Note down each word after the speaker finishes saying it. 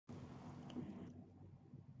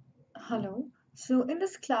Hello. So in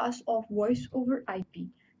this class of Voice over IP,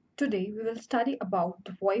 today we will study about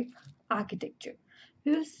the VoIP architecture.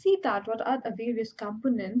 We will see that what are the various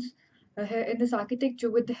components here in this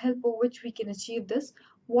architecture with the help of which we can achieve this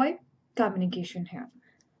VoIP communication here.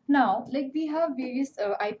 Now, like we have various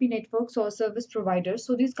IP networks or service providers,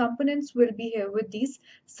 so these components will be here with these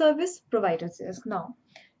service providers. Yes. Now,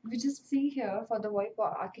 we just see here for the VoIP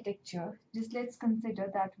architecture, just let's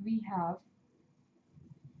consider that we have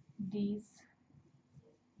these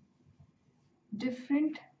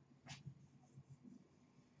different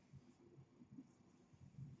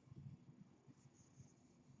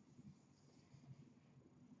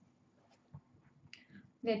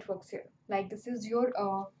networks here. Like this is your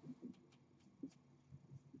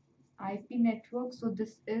IP network. So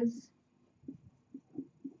this is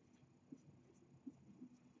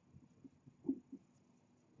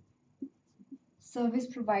service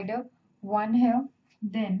provider 1 here.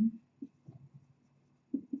 Then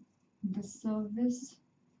the service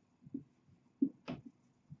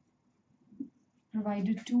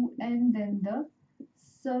provider 2 and then the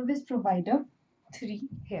service provider 3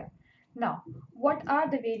 here. Now, what are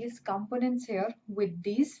the various components here with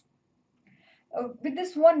these? With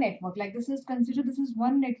this one network, like this is consider this is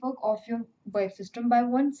one network of your VoIP system by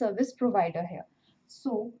one service provider here.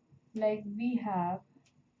 So, like we have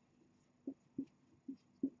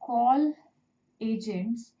call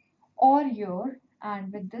agents or your,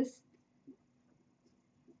 and with this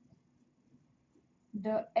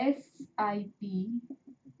the SIP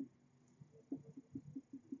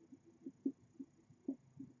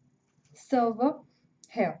server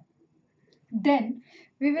here. Then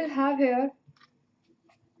we will have here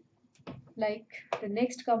like the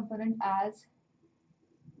next component as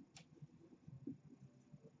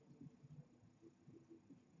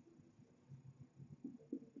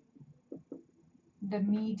the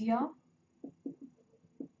media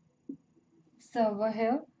server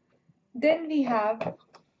here. Then we have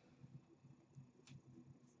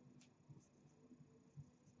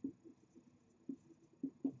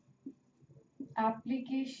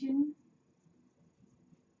application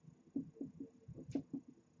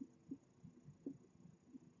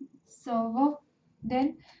server,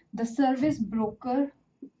 then the service broker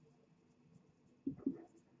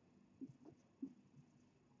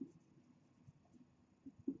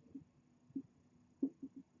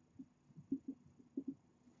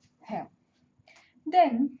here.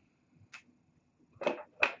 Then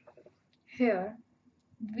here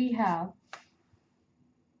we have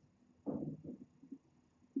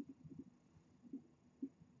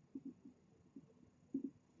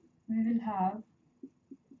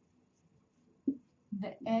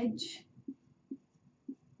the edge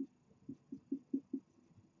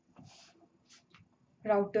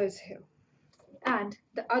routers here, and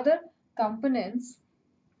the other components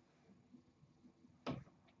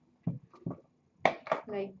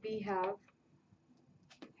like we have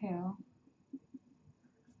here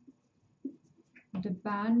the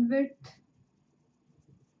bandwidth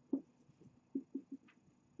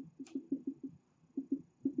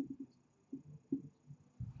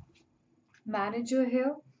manager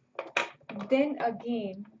here. Then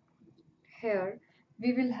again here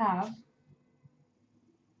we will have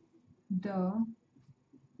the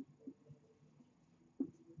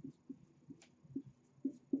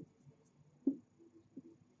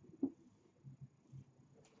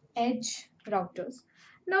edge routers.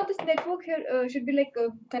 Now this network here should be like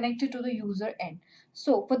connected to the user end.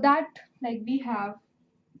 So for that, like we have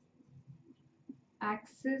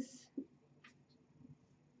access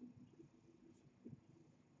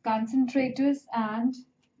concentrators and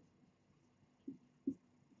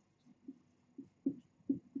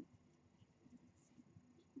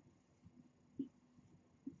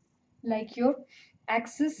like your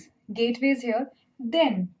access gateways here.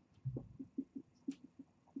 Then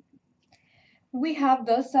we have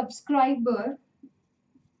the subscriber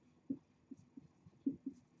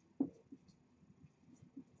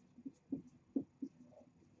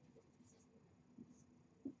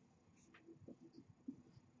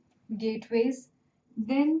gateways.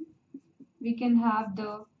 Then we can have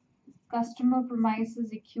the customer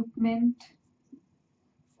premises equipment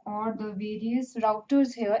or the various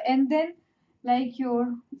routers here, and then like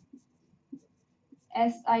your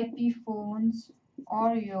SIP phones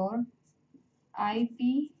or your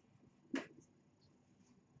IP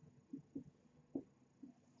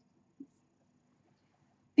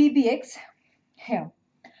PBX here.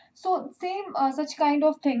 So same such kind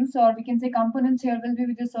of things, or we can say components here will be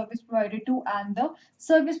with the service provider 2 and the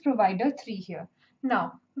service provider 3 here.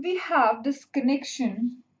 Now we have this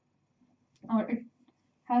connection, or it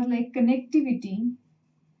has like connectivity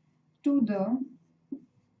to the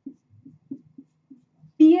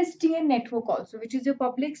PSTN network also, which is your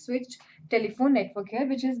public switch telephone network here,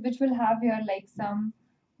 which will have here like some,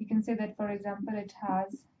 you can say that for example it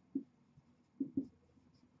has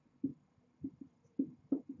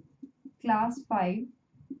class 5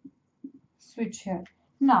 switch here.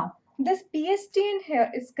 Now this PSTN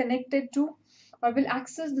here is connected to or will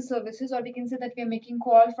access the services, or we can say that we are making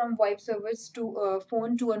call from VoIP service to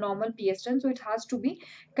phone to a normal PSTN, so it has to be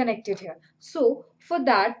connected here. So for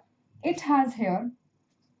that it has here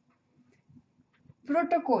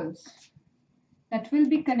protocols that will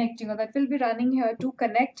be connecting or that will be running here to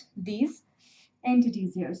connect these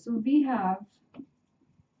entities here. So we have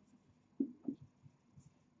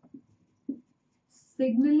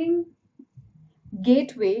signaling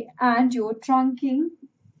gateway and your trunking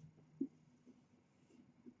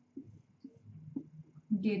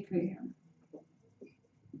gateway here.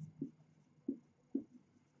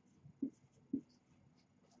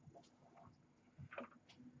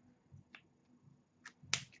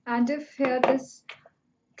 And if here this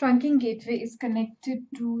trunking gateway is connected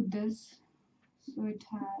to this, so it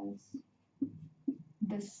has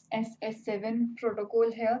this SS7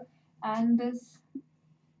 protocol here and this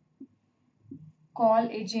call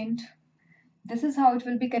agent. This is how it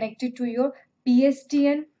will be connected to your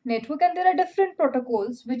PSTN network, and there are different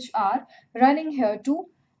protocols which are running here to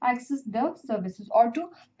access the services or to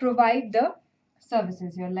provide the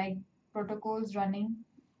services here, like protocols running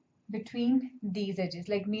between these edges,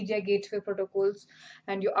 like media gateway protocols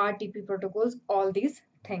and your RTP protocols, all these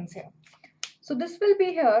things here. So this will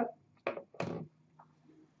be here,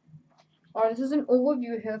 or this is an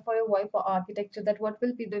overview here for your VoIP architecture, that what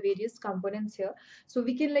will be the various components here. So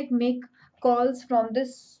we can like make calls from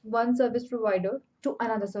this one service provider to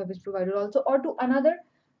another service provider also, or to another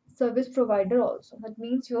service provider also. That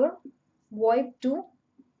means your VoIP to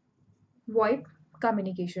VoIP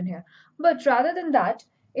communication here. But rather than that,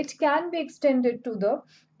 it can be extended to the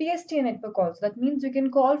PSTN network also. That means you can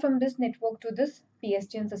call from this network to this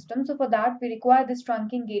PSTN system. So for that, we require this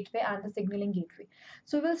trunking gateway and the signaling gateway.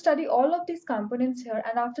 So we'll study all of these components here,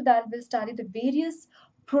 and after that, we'll study the various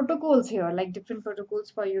protocols here, like different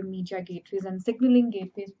protocols for your media gateways and signaling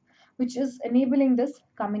gateways, which is enabling this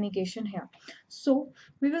communication here. So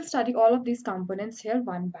we will study all of these components here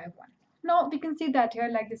one by one. Now we can see that here,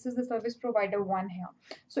 like this is the service provider one here.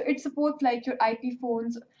 So it supports like your IP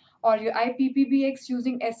phones or your IPPBX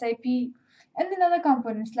using SIP, and then other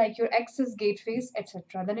components like your access gateways,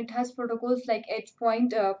 etc. Then it has protocols like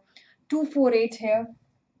 8.248 here,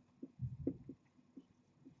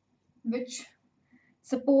 which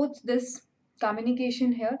supports this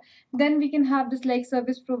communication here. Then we can have this like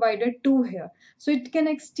service provider 2 here. So it can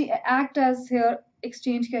act as here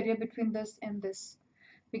exchange carrier between this and this.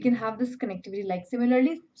 We can have this connectivity like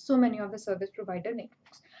similarly so many of the service provider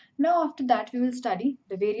networks. Now after that, we will study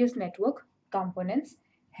the various network components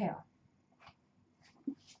here.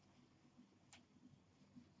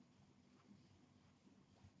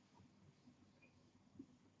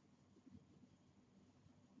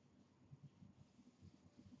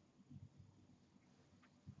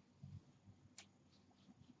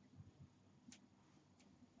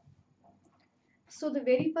 So the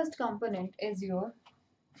very first component is your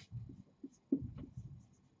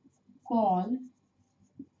call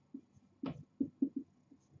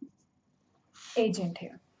agent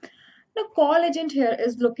here. The call agent here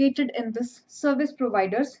is located in this service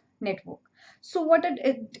provider's network. So what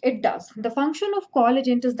it does, the function of call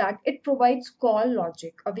agent is that it provides call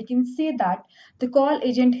logic, or we can say that the call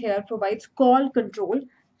agent here provides call control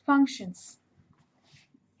functions.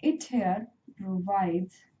 It here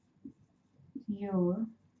provides your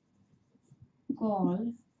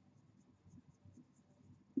call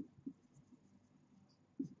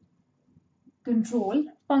control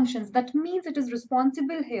functions. That means it is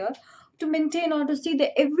responsible here to maintain or to see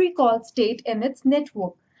the every call state in its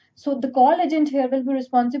network. So the call agent here will be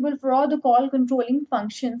responsible for all the call controlling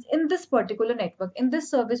functions in this particular network, in this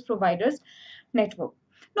service provider's network.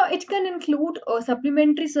 Now it can include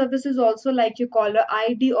supplementary services also, like your caller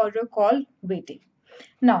ID or your call waiting.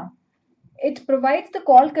 Now it provides the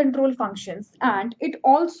call control functions, and it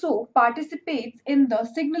also participates in the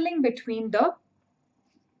signaling between the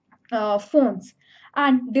phones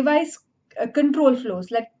and device control flows.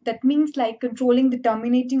 Like that means like controlling the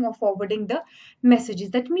terminating or forwarding the messages.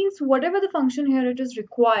 That means whatever the function here it is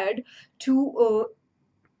required to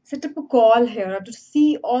set up a call here, or to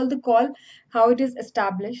see all the call how it is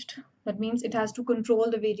established, That means it has to control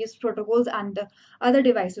the various protocols and the other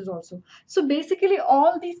devices also. So basically,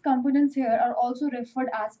 all these components here are also referred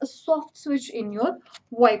as a soft switch in your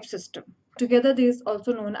VoIP system. Together, this is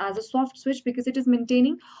also known as a soft switch because it is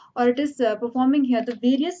maintaining or it is performing here the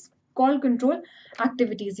various call control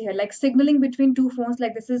activities here, like signaling between two phones,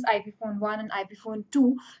 like this is IP phone 1 and IP phone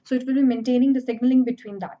 2. So it will be maintaining the signaling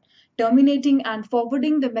between that, terminating and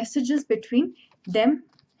forwarding the messages between them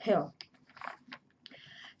here.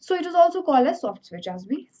 So it is also called as soft switch, as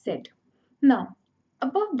we said. Now,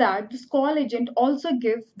 above that, this call agent also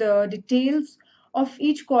gives the details of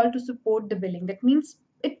each call to support the billing. That means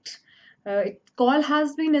call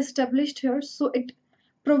has been established here, so it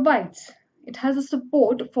has a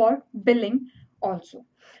support for billing also.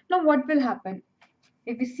 Now, what will happen?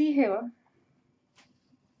 If we see here,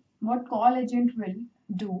 what call agent will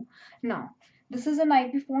do now, this is an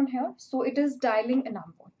IP phone here, so it is dialing a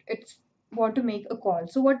number. It's want to make a call.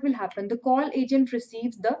 So what will happen? The call agent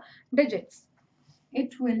receives the digits.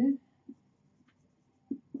 It will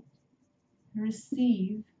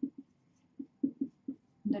receive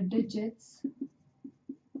the digits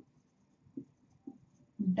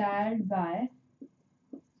dialed by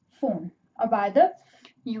phone or by the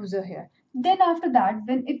user here. Then after that,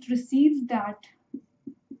 when it receives that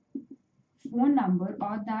phone number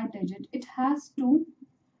or that digit, it has to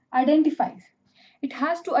identify. It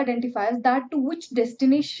has to identify that to which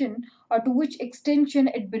destination or to which extension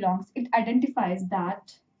it belongs. It identifies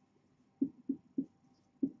that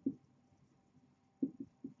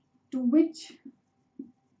to which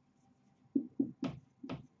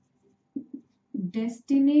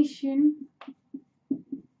destination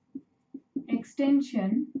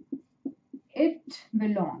extension it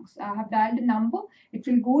belongs. I have dialed a number, it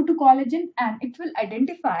will go to call agent and it will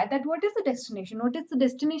identify that what is the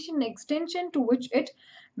destination extension to which it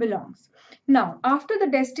belongs. Now, after the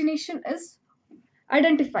destination is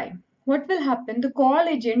identified, what will happen? The call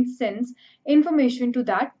agent sends information to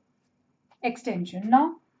that extension.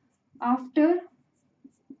 Now, after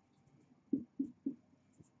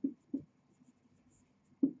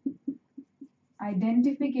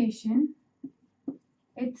identification,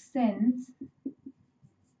 it sends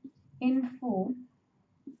info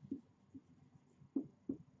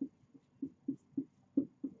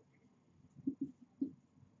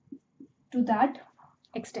to that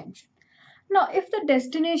extension. Now, if the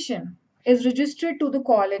destination is registered to the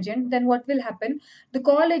call agent, then what will happen? The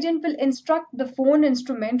call agent will instruct the phone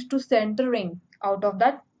instrument to send the ring out of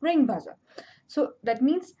that ring buzzer. So that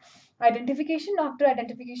means identification. After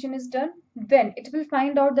identification is done, then it will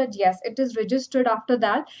find out that yes, it is registered. After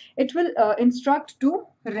that, it will instruct to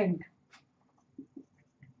ring.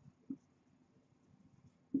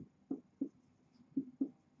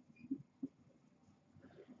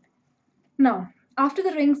 Now, after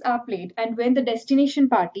the rings are played and when the destination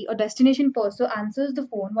party or destination person answers the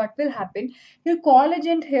phone, what will happen? Your call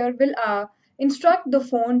agent here will instruct the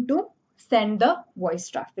phone to send the voice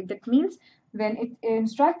traffic. That means when it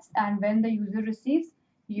instructs and when the user receives,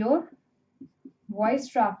 your voice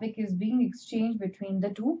traffic is being exchanged between the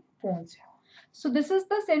two phones. So this is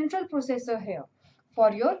the central processor here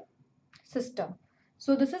for your system.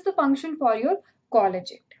 So this is the function for your call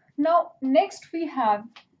agent. Now next we have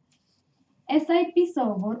SIP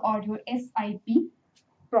server or your SIP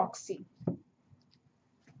proxy.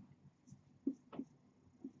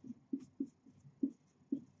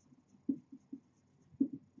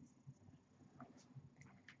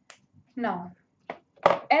 Now,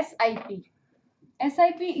 SIP.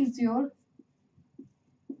 SIP is your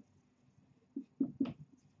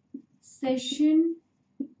session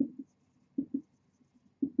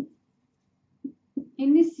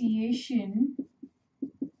initiation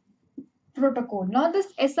protocol. Now, this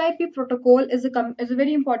SIP protocol is a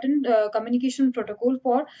very important communication protocol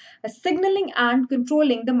for signaling and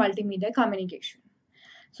controlling the multimedia communication.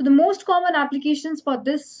 So the most common applications for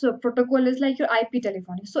this protocol is like your IP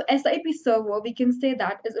telephony. So SIP server, we can say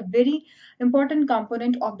that is a very important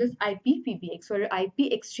component of this IP PBX or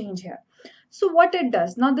IP exchange here. So what it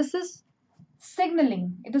does, now this is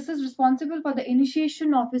signaling. This is responsible for the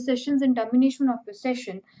initiation of your sessions and termination of your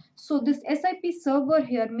session. So this SIP server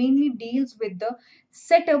here mainly deals with the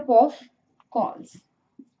setup of calls.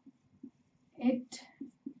 It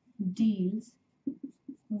deals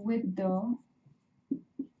with the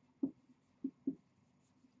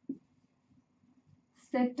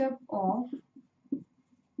setup of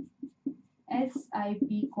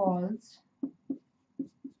SIP calls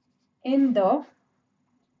in the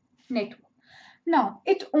network. Now,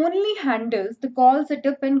 it only handles the call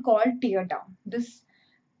setup and call teardown. This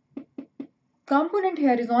component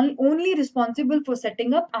here is only responsible for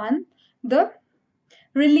setting up and the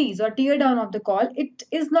release or tear down of the call. It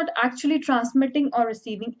is not actually transmitting or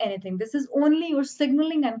receiving anything. This is only your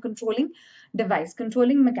signaling and controlling device,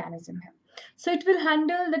 controlling mechanism here. So it will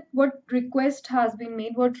handle that what request has been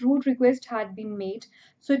made, what root request had been made.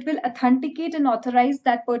 So it will authenticate and authorize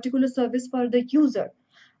that particular service for the user.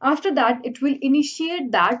 After that, it will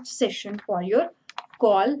initiate that session for your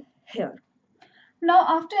call here. Now,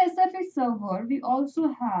 after SFA server, we also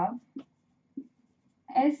have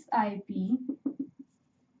SIP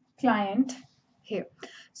client here.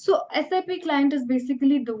 So SIP client is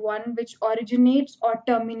basically the one which originates or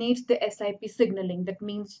terminates the SIP signaling. That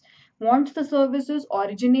means wants the services,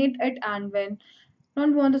 originate it, and when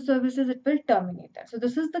don't want the services, it will terminate that. So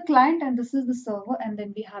this is the client and this is the server, and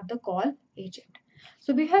then we have the call agent.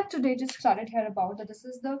 So we have today just started here about that. This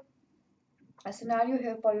is the a scenario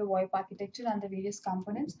here for your VoIP architecture and the various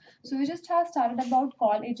components. So we just have started about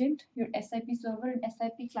call agent, your SIP server and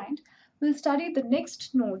SIP client. We'll study the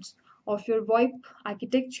next nodes of your VoIP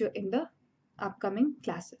architecture in the upcoming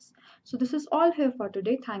classes. So this is all here for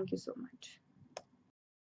today. Thank you so much.